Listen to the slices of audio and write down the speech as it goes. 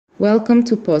Welcome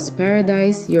to Paws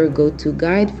Paradise, your go-to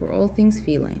guide for all things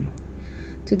feline.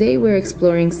 Today we're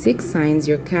exploring 6 signs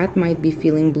your cat might be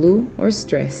feeling blue or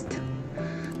stressed.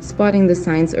 Spotting the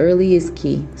signs early is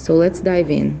key, so let's dive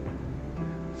in.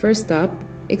 First up,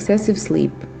 excessive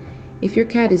sleep. If your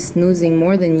cat is snoozing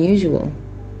more than usual,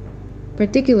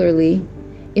 particularly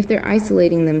if they're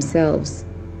isolating themselves,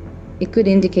 it could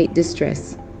indicate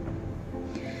distress.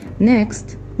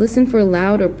 Next, listen for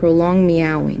loud or prolonged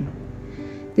meowing.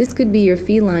 This could be your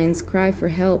feline's cry for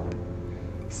help,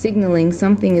 signaling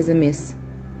something is amiss.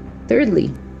 Thirdly,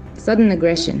 sudden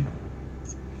aggression.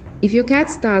 If your cat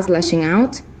starts lashing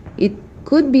out, it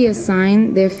could be a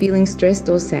sign they're feeling stressed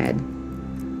or sad.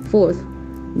 Fourth,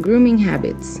 grooming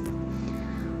habits.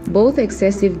 Both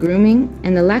excessive grooming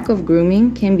and a lack of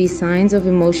grooming can be signs of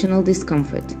emotional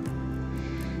discomfort.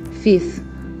 Fifth,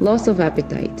 loss of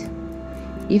appetite.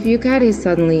 If your cat is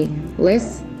suddenly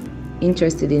less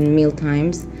interested in meal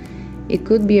times, it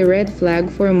could be a red flag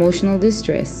for emotional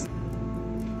distress.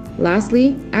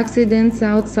 Lastly, accidents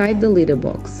outside the litter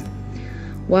box.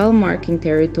 While marking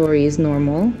territory is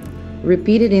normal,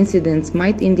 repeated incidents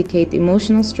might indicate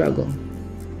emotional struggle.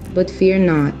 But fear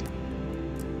not.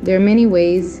 There are many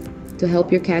ways to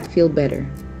help your cat feel better,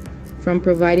 from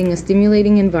providing a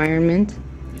stimulating environment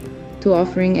to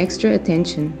offering extra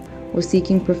attention or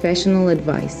seeking professional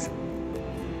advice.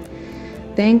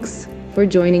 Thanks for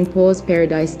joining Paws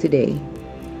Paradise today.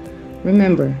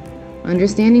 Remember,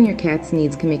 understanding your cat's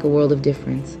needs can make a world of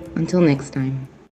difference. Until next time.